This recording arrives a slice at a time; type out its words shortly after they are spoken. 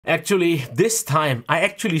Actually, this time I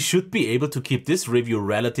actually should be able to keep this review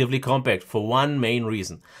relatively compact for one main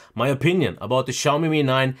reason. My opinion about the Xiaomi Mi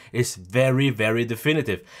 9 is very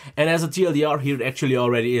definitive. And as a TLDR here it actually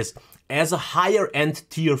already is. As a higher end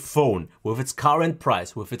tier phone, with its current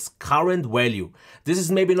price, with its current value, this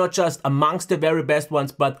is maybe not just amongst the very best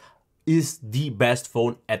ones, but is the best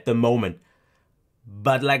phone at the moment.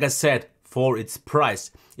 But like I said, for its price.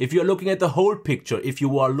 If you're looking at the whole picture, if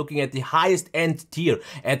you are looking at the highest end tier,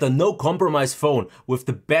 at a no compromise phone with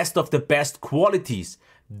the best of the best qualities,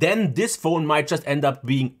 then this phone might just end up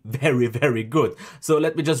being very good. So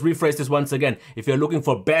let me just rephrase this once again. If you're looking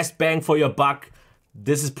for best bang for your buck,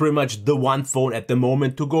 this is pretty much the one phone at the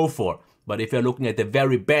moment to go for. But if you're looking at the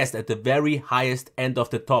very best, at the very highest end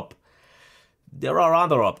of the top, there are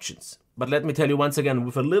other options. But let me tell you once again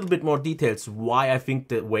with a little bit more details why I think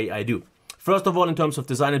the way I do. First of all, in terms of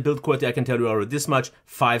design and build quality, I can tell you already this much,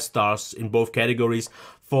 5 stars in both categories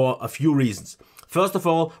for a few reasons. First of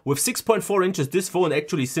all, with 6.4 inches, this phone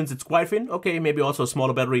actually, since it's quite thin, okay, maybe also a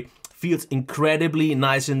smaller battery, feels incredibly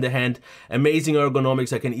nice in the hand, amazing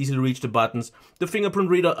ergonomics, I can easily reach the buttons. The fingerprint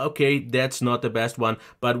reader, okay, that's not the best one,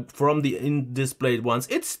 but from the in-display ones,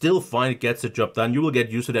 it's still fine, it gets the job done, you will get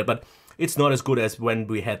used to that, but it's not as good as when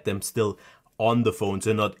we had them still on the phones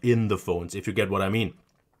and not in the phones, if you get what I mean.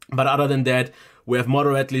 But other than that, we have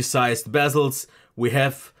moderately sized bezels, we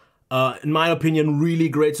have, in my opinion, really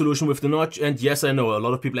great solution with the notch. And yes, I know, a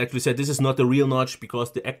lot of people actually said this is not the real notch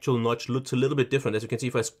because the actual notch looks a little bit different. As you can see,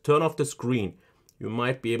 if I turn off the screen, you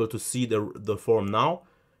might be able to see the form now.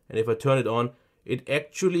 And if I turn it on, it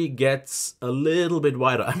actually gets a little bit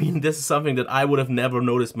wider. I mean, this is something that I would have never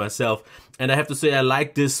noticed myself. And I have to say I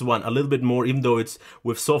like this one a little bit more, even though it's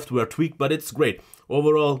with software tweak, but it's great.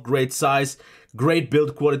 Overall, great size, great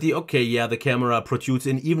build quality. Okay, yeah, the camera protrudes,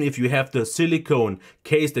 and even if you have the silicone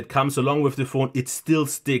case that comes along with the phone, it still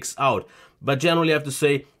sticks out. But generally, I have to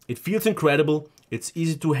say, it feels incredible. It's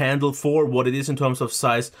easy to handle for what it is in terms of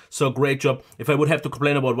size, so great job. If I would have to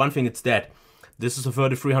complain about one thing, it's that. This is a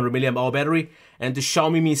 3300 mAh battery, and the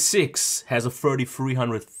Xiaomi Mi 6 has a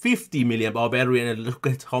 3350 mAh battery, and look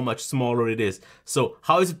at how much smaller it is. So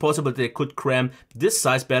how is it possible that they could cram this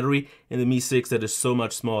size battery in the Mi 6 that is so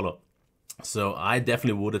much smaller? So I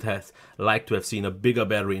definitely would have liked to have seen a bigger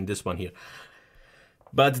battery in this one here.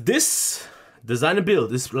 But this design and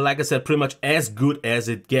build is, like I said, pretty much as good as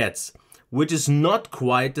it gets, which is not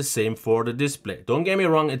quite the same for the display. Don't get me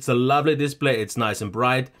wrong, it's a lovely display, it's nice and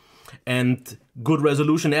bright, and good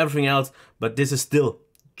resolution, everything else, but this is still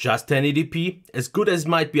just 1080p. As good as it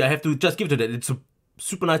might be, I have to just give it to that. It's a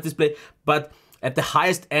super nice display, but at the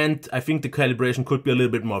highest end, I think the calibration could be a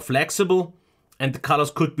little bit more flexible, and the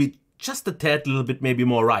colors could be just a tad little bit maybe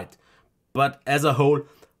more right. But as a whole,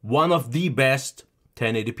 one of the best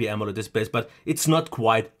 1080p AMOLED displays, but it's not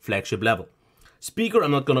quite flagship level. Speaker,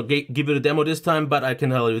 I'm not gonna give you the demo this time, but I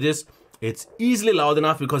can tell you this. It's easily loud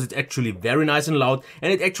enough because it's actually very nice and loud,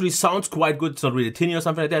 and it actually sounds quite good. It's not really tinny or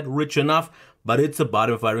something like that, rich enough, but it's a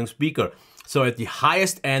bottom-firing speaker. So at the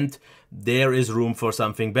highest end, there is room for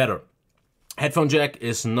something better. Headphone jack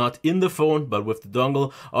is not in the phone, but with the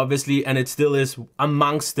dongle, obviously, and it still is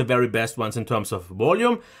amongst the very best ones in terms of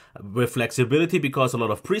volume, with flexibility because a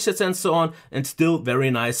lot of presets and so on, and still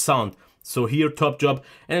very nice sound. So here, top job.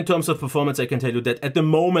 And in terms of performance, I can tell you that at the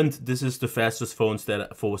moment, this is the fastest phone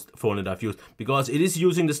that I've used, because it is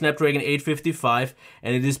using the Snapdragon 855,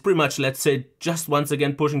 and it is pretty much, let's say, just once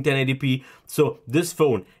again pushing 1080p. So this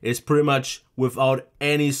phone is pretty much without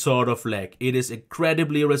any sort of lag. It is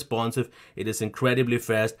incredibly responsive. It is incredibly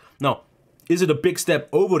fast. Now, is it a big step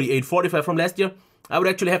over the 845 from last year? I would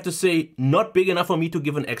actually have to say not big enough for me to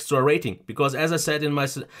give an extra rating, because as I said in my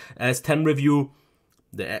S10 review,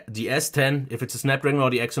 the S10, if it's a Snapdragon or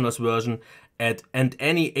the Exynos version, and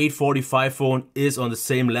any 845 phone is on the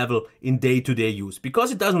same level in day-to-day use.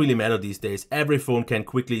 Because it doesn't really matter these days. Every phone can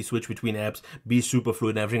quickly switch between apps, be super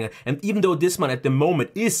fluid and everything. And even though this one at the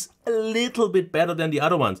moment is a little bit better than the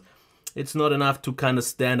other ones, it's not enough to kind of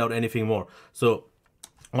stand out anything more. So,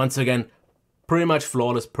 once again, pretty much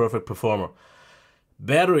flawless, perfect performer.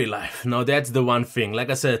 Battery life, now that's the one thing. Like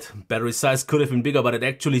I said, battery size could have been bigger, but it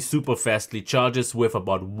actually super fastly charges with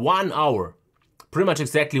about 1 hour. Pretty much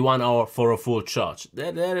exactly 1 hour for a full charge.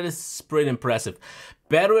 That is pretty impressive.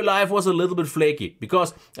 Battery life was a little bit flaky,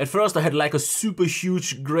 because at first I had like a super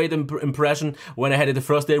huge great impression when I had it the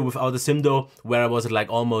first day without the SIM though, where I was at like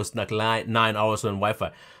almost like 9 hours on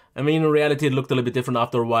Wi-Fi. I mean, in reality, it looked a little bit different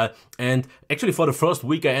after a while. And actually, for the first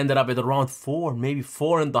week, I ended up at around 4, maybe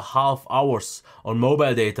 4.5 hours on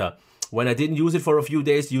mobile data. When I didn't use it for a few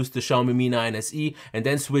days, used the Xiaomi Mi 9 SE and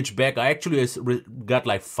then switched back, I actually got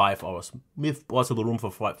like 5 hours, with possible room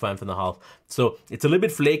for 5.5. So it's a little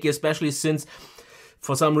bit flaky, especially since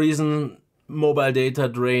for some reason mobile data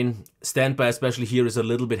drain, standby especially here, is a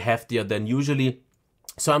little bit heftier than usually.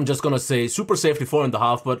 So I'm just gonna say super safely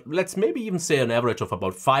 4.5, but let's maybe even say an average of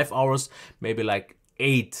about 5 hours, maybe like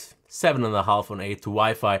 8, 7.5 on 8 to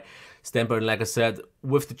Wi-Fi. Standby, like I said,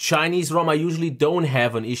 with the Chinese ROM, I usually don't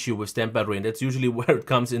have an issue with standby drain. That's usually where it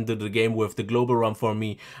comes into the game with the global ROM for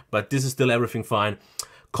me, but this is still everything fine.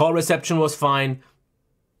 Call reception was fine.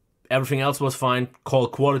 Everything else was fine. Call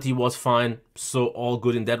quality was fine. So all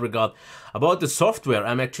good in that regard. About the software,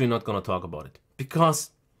 I'm actually not gonna talk about it, because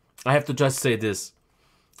I have to just say this.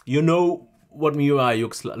 You know what MIUI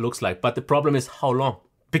looks like, but the problem is how long,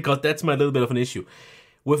 because that's my little bit of an issue.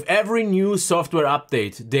 With every new software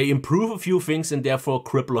update, they improve a few things and therefore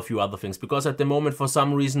cripple a few other things. Because at the moment, for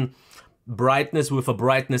some reason, brightness with a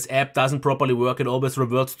brightness app doesn't properly work. It always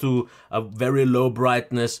reverts to a very low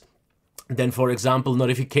brightness. Then, for example,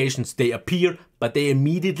 notifications, they appear, but they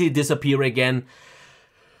immediately disappear again.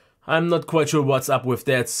 I'm not quite sure what's up with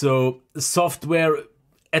that. So software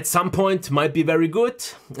at some point might be very good,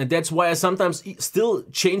 and that's why I sometimes still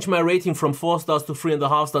change my rating from 4 stars to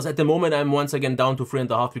 3.5 stars. At the moment I'm once again down to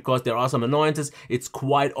 3.5 because there are some annoyances. It's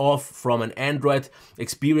quite off from an Android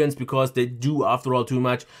experience because they do after all too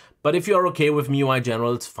much. But if you're okay with MIUI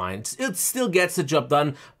general, it's fine. It still gets the job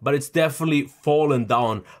done, but it's definitely fallen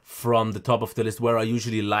down from the top of the list where I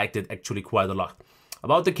usually liked it actually quite a lot.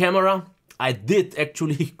 About the camera, I did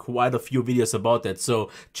actually quite a few videos about that, so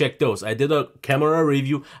check those. I did a camera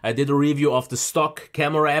review, I did a review of the stock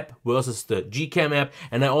camera app versus the Gcam app,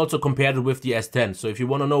 and I also compared it with the S10. So if you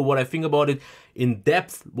want to know what I think about it in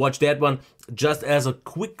depth, watch that one. Just as a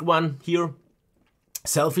quick one here,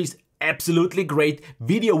 selfies, absolutely great.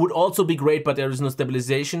 Video would also be great, but there is no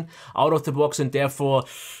stabilization out of the box and therefore,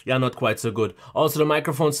 yeah, not quite so good. Also, the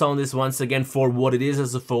microphone sound is once again, for what it is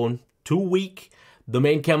as a phone, too weak. The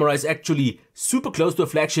main camera is actually super close to a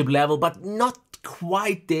flagship level, but not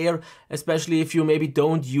quite there, especially if you maybe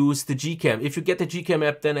don't use the Gcam. If you get the Gcam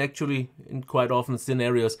app, then actually in quite often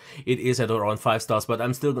scenarios it is at around 5 stars, but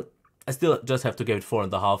I still just have to give it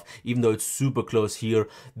 4.5, even though it's super close here.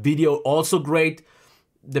 Video also great,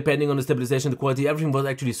 depending on the stabilization, the quality, everything was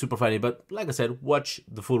actually super funny. But like I said, watch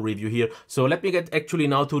the full review here. So let me get actually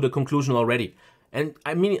now to the conclusion already. And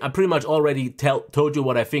I mean, I pretty much already told you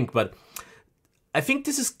what I think, but I think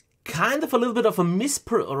this is kind of a little bit of a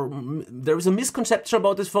there is a misconception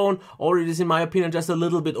about this phone, or it is, in my opinion, just a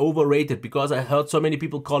little bit overrated, because I heard so many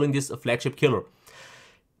people calling this a flagship killer.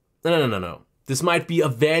 No. This might be a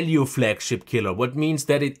value flagship killer, what means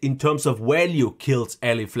that it, in terms of value, kills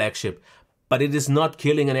any flagship. But it is not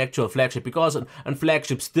killing an actual flagship, because a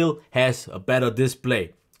flagship still has a better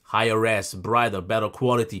display, higher res, brighter, better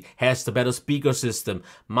quality, has the better speaker system,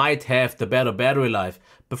 might have the better battery life.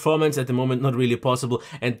 Performance at the moment not really possible,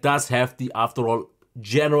 and does have the, after all,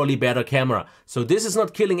 generally better camera. So this is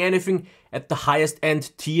not killing anything at the highest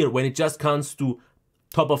end tier when it just comes to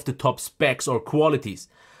top of the top specs or qualities.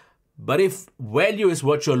 But if value is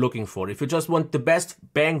what you're looking for, if you just want the best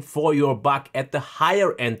bang for your buck at the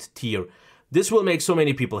higher end tier, this will make so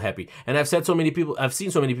many people happy. And I've seen so many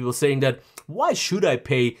people saying that, why should I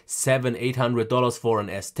pay $700-800 for an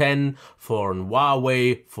S10, for an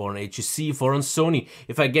Huawei, for an HTC, for an Sony,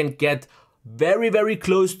 if I can get very, very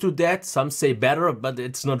close to that, some say better, but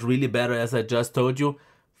it's not really better, as I just told you,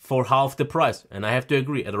 for half the price. And I have to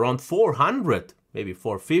agree, at around 400, maybe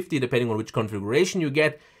 450, depending on which configuration you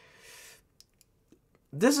get,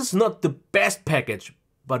 this is not the best package,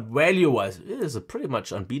 but value-wise, it is a pretty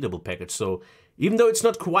much unbeatable package. So even though it's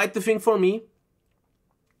not quite the thing for me,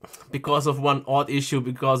 because of one odd issue,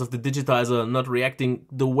 because of the digitizer not reacting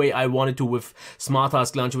the way I wanted to with Smart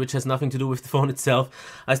Task Launcher, which has nothing to do with the phone itself,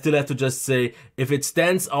 I still have to just say, if it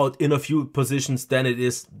stands out in a few positions, then it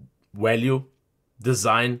is value,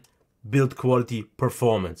 design, build quality,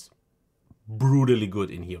 performance. Brutally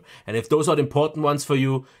good in here. And if those are the important ones for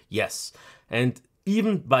you, yes. And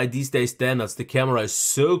even by these days standards, the camera is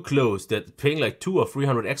so close that paying like 200 or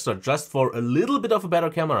 300 extra just for a little bit of a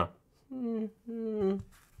better camera,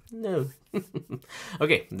 no.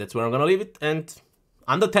 Okay, that's where I'm gonna leave it, and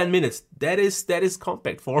under 10 minutes, that is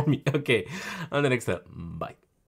compact for me. Okay, on the next time, bye.